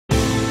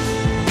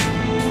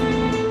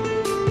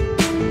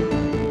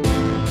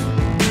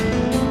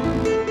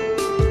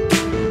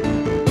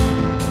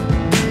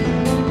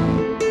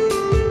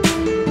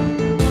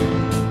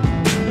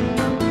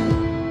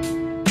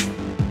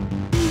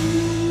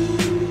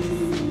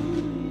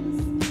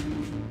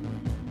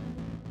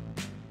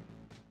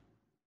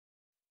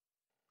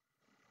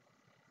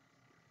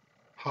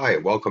Hi,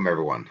 welcome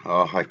everyone.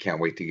 I can't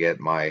wait to get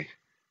my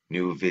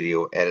new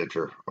video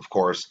editor. Of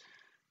course,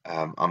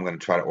 I'm going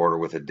to try to order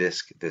with a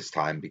disk this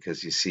time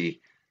because you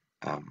see,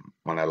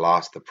 when I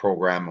lost the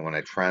program and when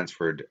I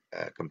transferred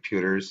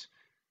computers,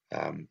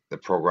 the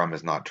program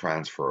is not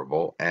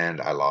transferable and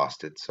I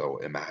lost it. So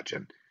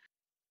imagine.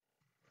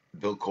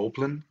 Bill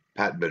Copeland,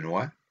 Pat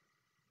Benoit,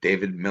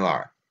 David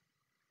Millar.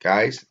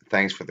 Guys,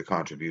 thanks for the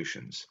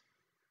contributions.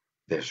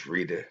 There's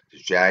Rita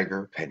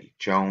Jagger, Penny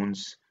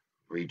Jones,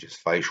 Regis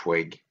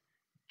Fleischweg,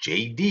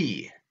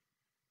 JD,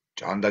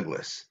 John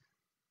Douglas,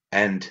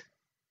 and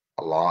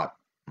a lot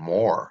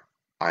more.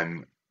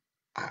 I'm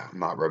I'm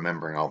not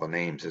remembering all the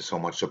names. There's so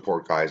much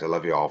support, guys. I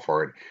love you all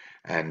for it.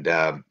 And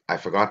I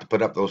forgot to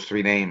put up those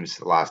three names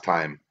the last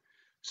time,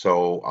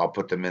 so I'll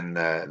put them in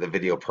the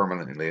video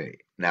permanently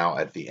now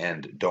at the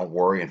end. Don't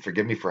worry, and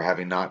forgive me for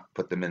having not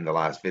put them in the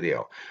last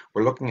video.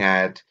 We're looking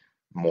at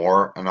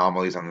more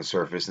anomalies on the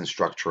surface and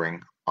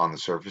structuring on the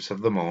surface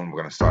of the moon. We're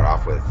going to start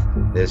off with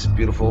this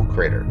beautiful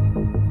crater.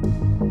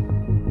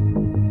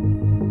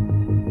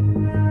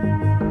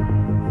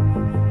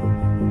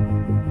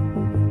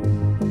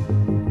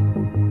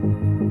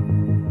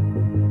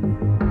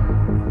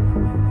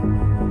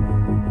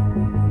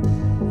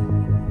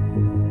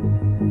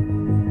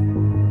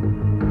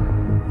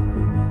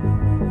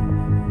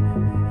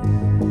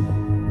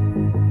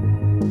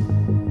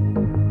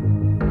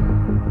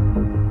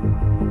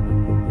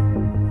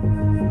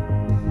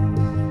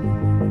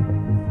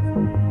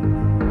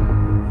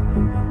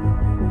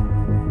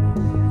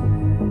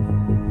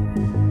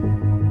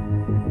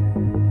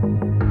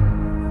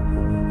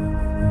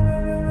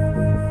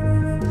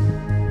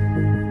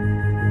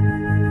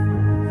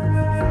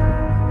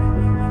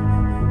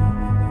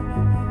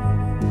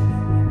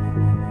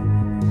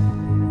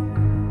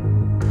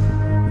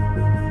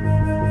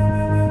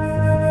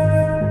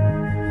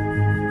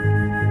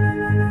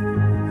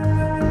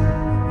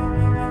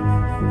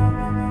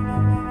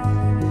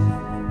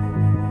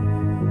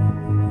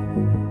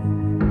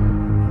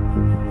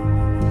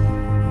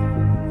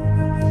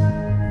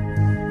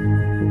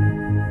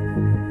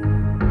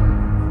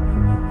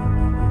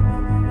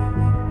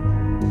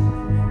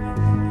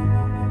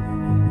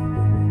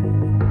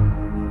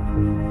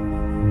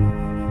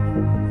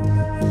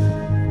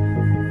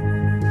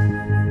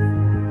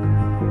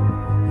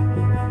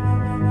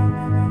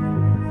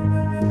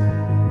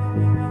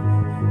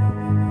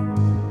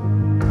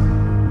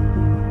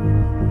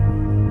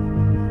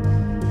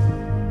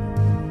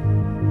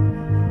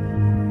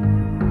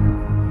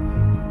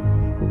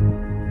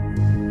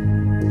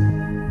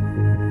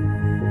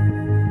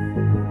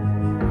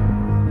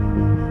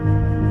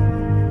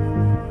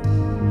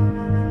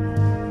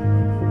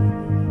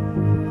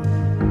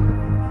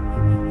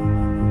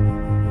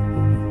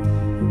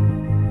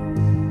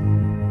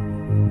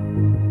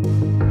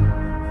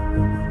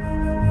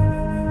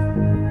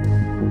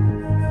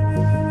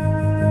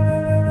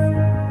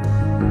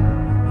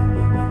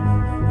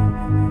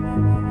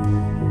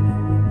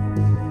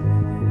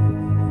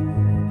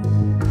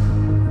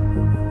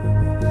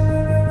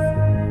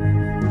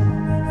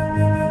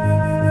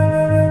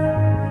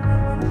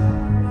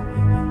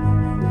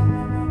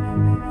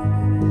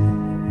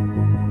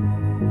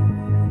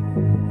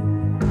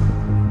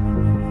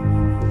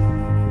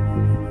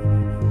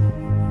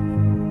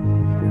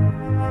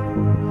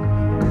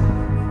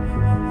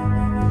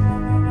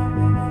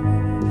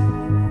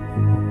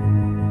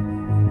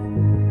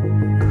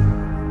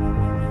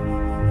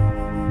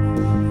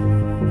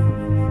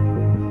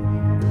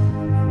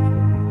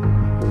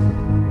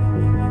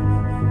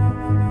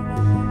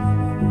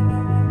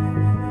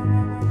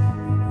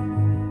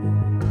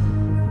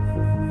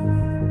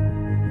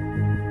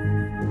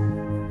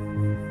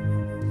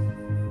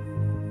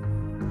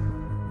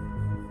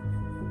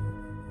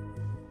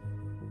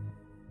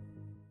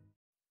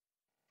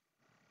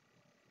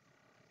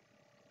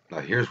 Now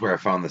here's where I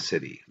found the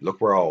city.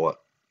 Look where I'll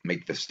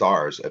make the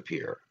stars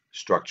appear.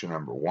 Structure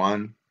number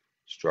one,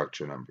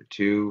 structure number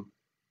two.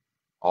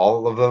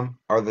 All of them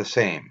are the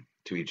same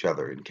to each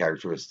other in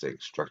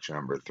characteristics. Structure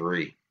number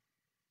three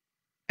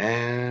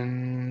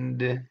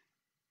and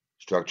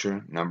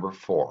structure number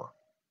four.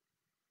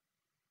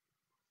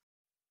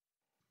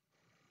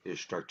 Here's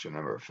structure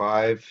number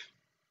five.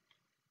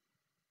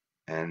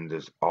 And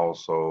there's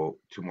also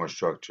two more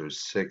structures,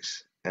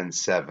 6 and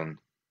 7,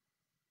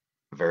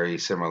 very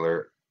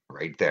similar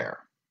right there.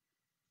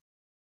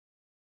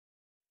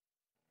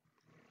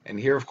 And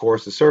here, of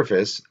course, the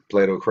surface,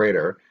 Plato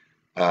crater,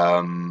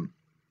 um,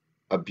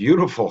 a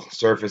beautiful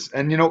surface.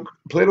 And you know,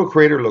 Plato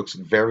crater looks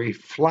very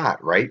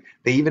flat, right?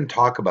 They even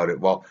talk about it.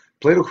 Well,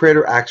 Plato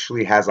crater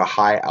actually has a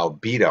high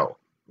albedo,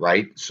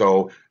 right?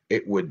 So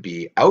it would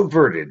be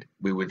outverted.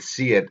 We would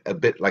see it a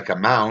bit like a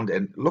mound.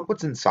 And look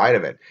what's inside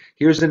of it.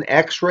 Here's an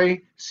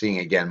X-ray, seeing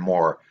again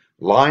more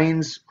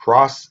lines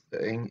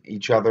crossing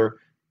each other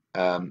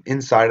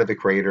inside of the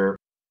crater.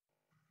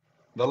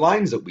 The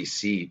lines that we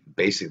see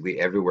basically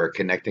everywhere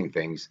connecting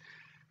things,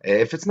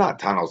 if it's not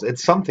tunnels,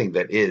 it's something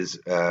that is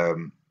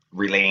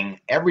relaying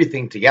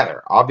everything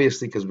together,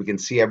 obviously, because we can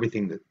see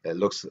everything that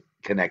looks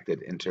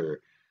connected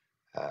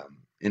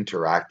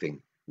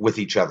interacting with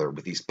each other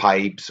with these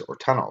pipes or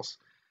tunnels.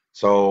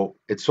 So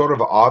it's sort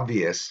of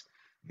obvious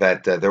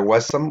that there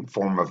was some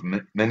form of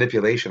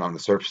manipulation on the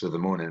surface of the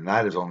moon, and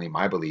that is only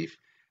my belief,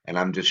 and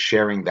I'm just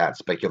sharing that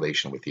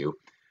speculation with you.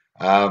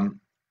 Um,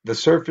 the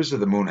surface of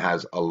the moon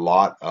has a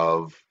lot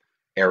of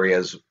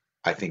areas,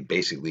 I think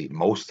basically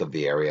most of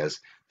the areas,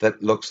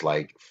 that looks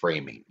like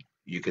framing.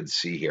 You can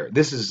see here.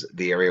 This is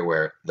the area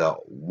where the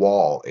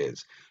wall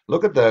is.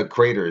 Look at the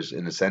craters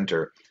in the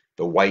center,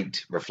 the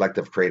white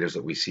reflective craters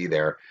that we see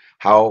there,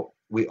 how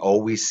we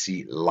always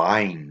see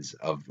lines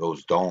of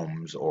those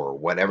domes or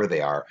whatever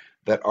they are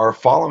that are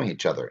following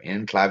each other.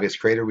 In Clavius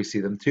crater, we see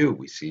them too.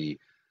 We see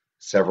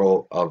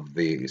several of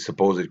the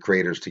supposed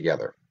craters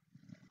together.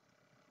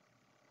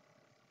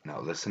 Now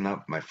listen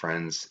up, my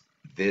friends.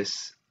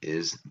 This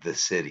is the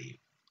city.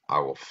 I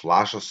will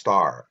flash a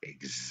star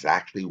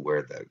exactly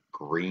where the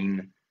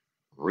green,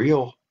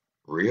 real,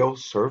 real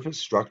surface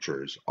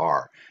structures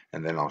are,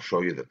 and then I'll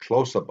show you the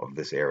close-up of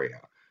this area.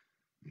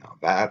 Now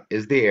that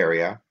is the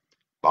area.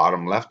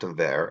 Bottom left of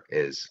there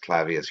is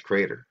Clavius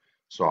crater.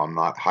 So I'm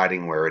not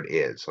hiding where it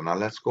is. So now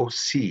let's go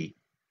see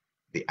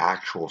the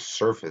actual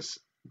surface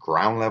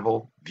ground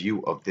level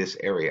view of this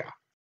area.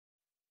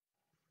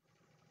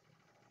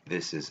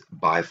 This is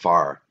by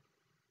far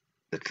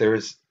the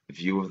clearest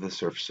view of the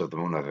surface of the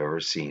moon I've ever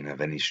seen of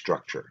any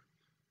structure.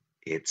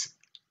 It's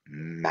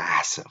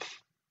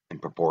massive in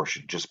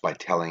proportion just by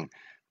telling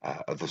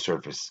of the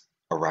surface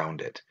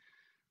around it.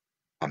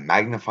 A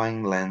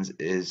magnifying lens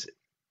is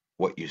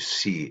what you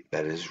see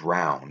that is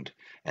round,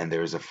 and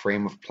there is a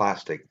frame of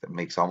plastic that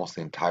makes almost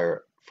the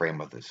entire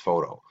frame of this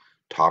photo.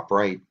 Top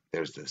right,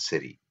 there's the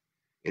city.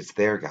 It's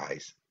there,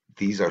 guys.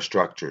 These are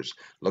structures.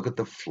 Look at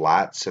the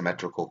flat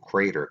symmetrical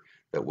crater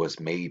that was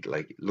made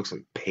like it looks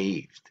like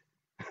paved.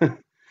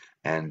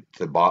 And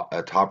the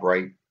top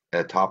right,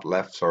 top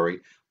left,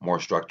 sorry,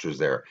 more structures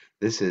there.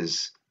 This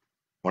is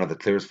one of the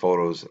clearest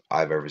photos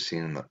I've ever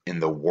seen in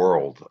the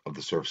world of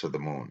the surface of the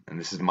moon. And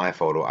this is my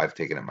photo. I've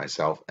taken it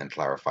myself and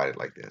clarified it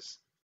like this.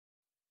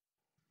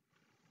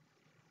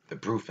 The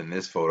proof in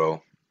this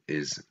photo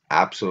is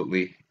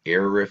absolutely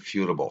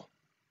irrefutable.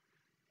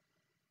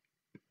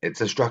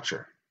 It's a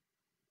structure.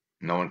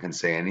 No one can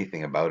say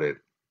anything about it,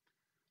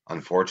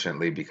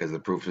 unfortunately, because the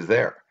proof is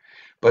there.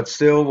 But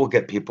still, we'll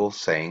get people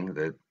saying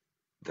that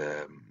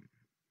the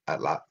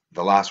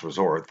the last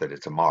resort that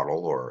it's a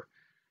model or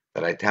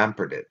that I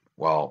tampered it.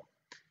 Well,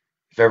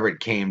 if ever it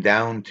came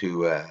down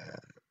to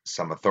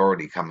some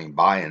authority coming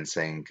by and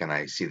saying, "Can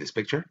I see this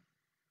picture?"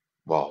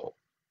 Well,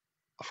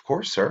 of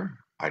course, sir.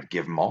 I'd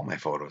give him all my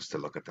photos to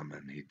look at them,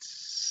 and he'd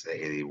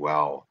say,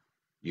 "Well,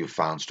 you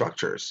found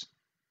structures."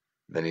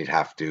 Then he'd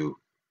have to,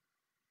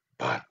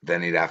 but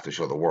then he'd have to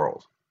show the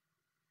world.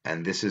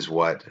 And this is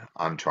what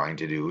I'm trying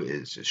to do: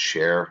 is just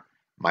share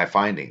my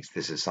findings.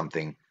 This is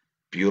something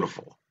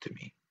beautiful to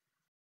me.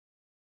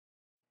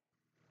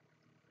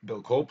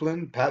 Bill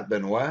Copeland, Pat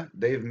Benoit,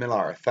 Dave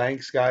Millar.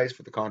 Thanks, guys,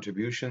 for the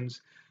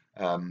contributions.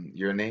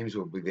 Your names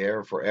will be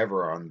there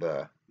forever on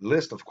the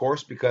list, of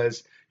course,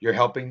 because you're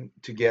helping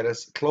to get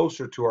us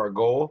closer to our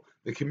goal,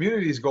 the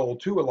community's goal,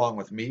 too, along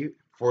with me,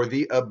 for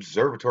the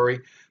observatory,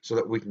 so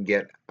that we can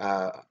get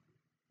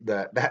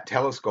that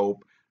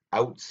telescope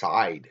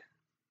outside,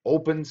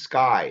 open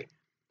sky,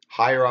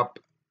 higher up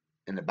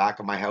in the back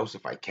of my house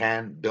if I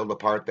can, build a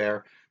part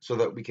there so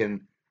that we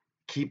can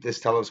keep this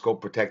telescope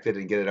protected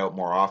and get it out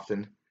more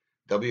often.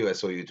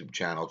 WSO YouTube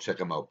channel, check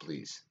them out,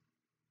 please.